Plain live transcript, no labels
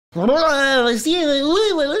Who are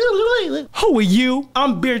you?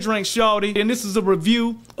 I'm Beer Drink Shawty, and this is a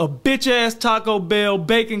review of bitch-ass Taco Bell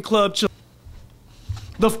Bacon Club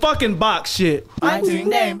the fucking box shit. I'm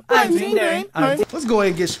Daym. Let's go ahead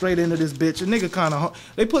and get straight into this bitch. A nigga kinda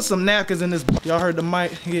they put some napkins in this. Y'all heard the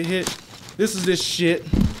mic get hit. This is this shit.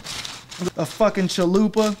 A fucking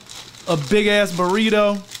chalupa, a big ass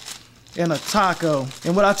burrito, and a taco.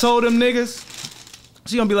 And what I told them niggas,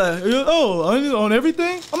 she gonna be like, oh, onions on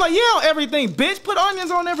everything? I'm like, yeah, on everything, bitch. Put onions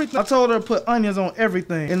on everything. I told her to put onions on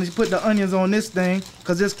everything. And she put the onions on this thing,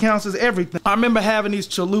 because this counts as everything. I remember having these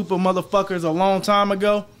chalupa motherfuckers a long time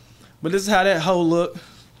ago, but this is how that hoe look.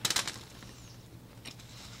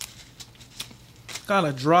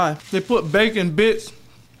 Kinda dry. They put bacon bits,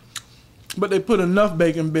 but they put enough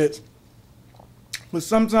bacon bits. But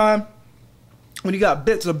sometimes, when you got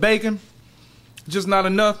bits of bacon, just not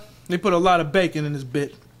enough, they put a lot of bacon in this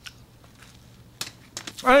bit.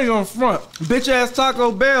 I ain't gonna front. Bitch ass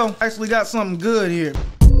Taco Bell actually got something good here.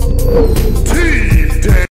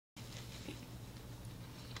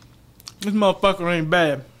 This motherfucker ain't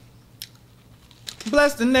bad.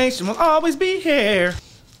 Bless the nation will always be here.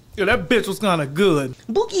 Yeah, that bitch was kinda good.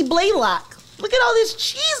 Bookie Blaylock. Look at all this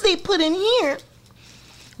cheese they put in here.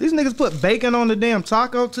 These niggas put bacon on the damn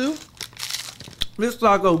taco too? This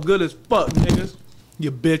taco good as fuck, niggas.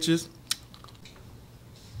 You bitches.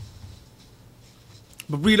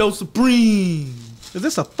 Burrito Supreme. Is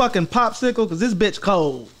this a fucking popsicle? Cause this bitch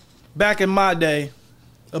cold. Back in my day,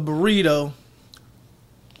 a burrito.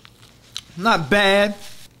 Not bad.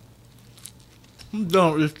 I'm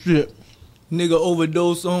done with this shit. Nigga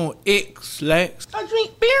overdose on X-Lax. I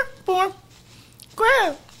drink beer for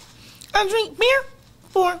grab. I drink beer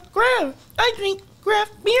for grab. I drink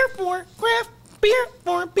craft beer for craft beer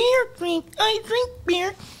for beer drink. I drink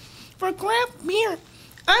beer for craft beer.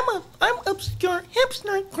 I'm obscure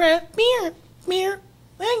hipster craft beer.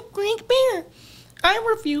 I drink beer. I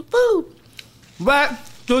review food. Black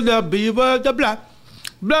to the B with the black.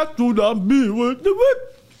 Black to the B with the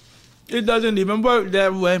whip. It doesn't even work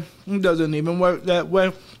that way. It doesn't even work that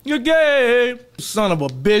way. You're gay. Son of a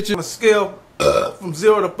bitch. On a scale from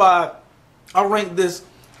 0 to 5, I rank this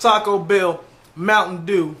Taco Bell Mountain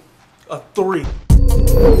Dew a 3.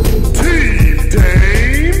 Daym.